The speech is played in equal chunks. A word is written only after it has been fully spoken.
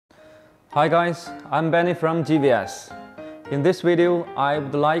Hi guys, I'm Benny from GVS. In this video, I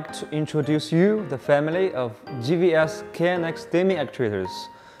would like to introduce you the family of GVS KNX Dimming Actuators,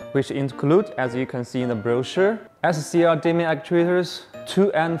 which include, as you can see in the brochure, SCR dimming actuators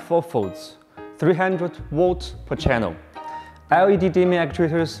 2 and 4 volts, 300 volts per channel, LED dimming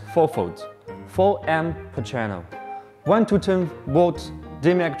actuators 4 volts, 4 amp per channel, 1 to 10 volt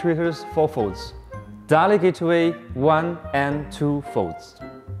dimming actuators 4 volts, dial gateway 1 and 2 volts.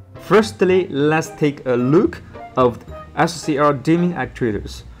 Firstly, let's take a look of the SCR dimming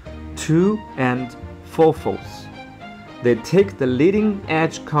actuators 2 and 4 volts. They take the leading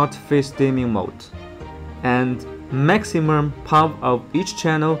edge cut phase dimming mode, and maximum power of each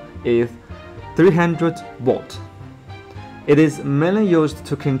channel is 300 volt. It is mainly used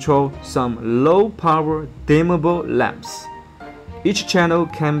to control some low power dimmable lamps. Each channel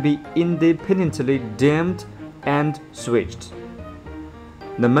can be independently dimmed and switched.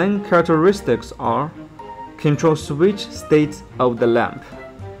 The main characteristics are control switch state of the lamp,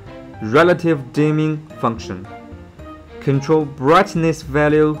 relative dimming function, control brightness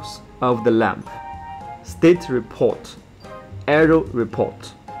values of the lamp, state report, error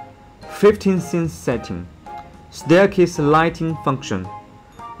report, 15 sense setting, staircase lighting function,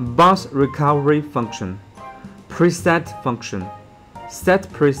 bus recovery function, preset function, set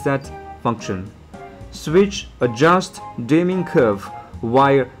preset function, switch adjust dimming curve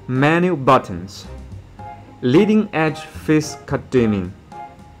via manual buttons, leading edge phase cut dimming,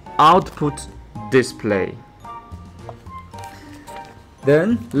 output display.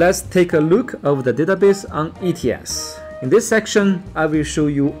 Then let's take a look of the database on ETS. In this section, I will show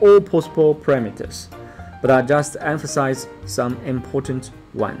you all possible parameters, but I'll just emphasize some important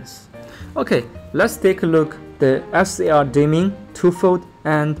ones. Okay, let's take a look the SCR dimming 2 volt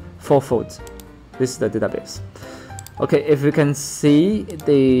and 4 volt. This is the database. Okay, if you can see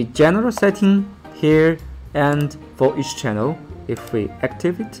the general setting here, and for each channel, if we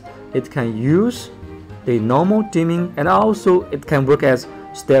activate, it can use the normal dimming, and also it can work as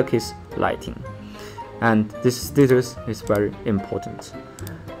staircase lighting. And this status is very important.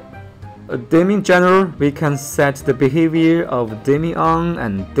 Dimming general, we can set the behavior of dimming on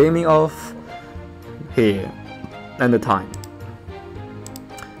and dimming off here and the time.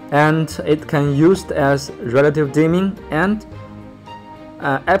 And it can used as relative dimming and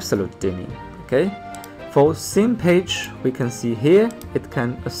absolute dimming. Okay, for same page we can see here it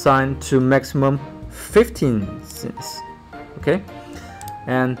can assign to maximum 15 scenes. Okay,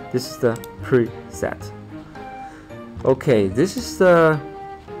 and this is the preset. Okay, this is the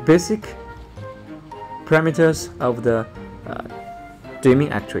basic parameters of the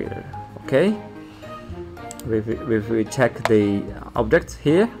dimming actuator. Okay, we check the object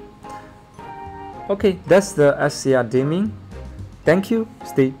here. Okay, that's the SCR dimming. Thank you,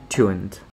 stay tuned.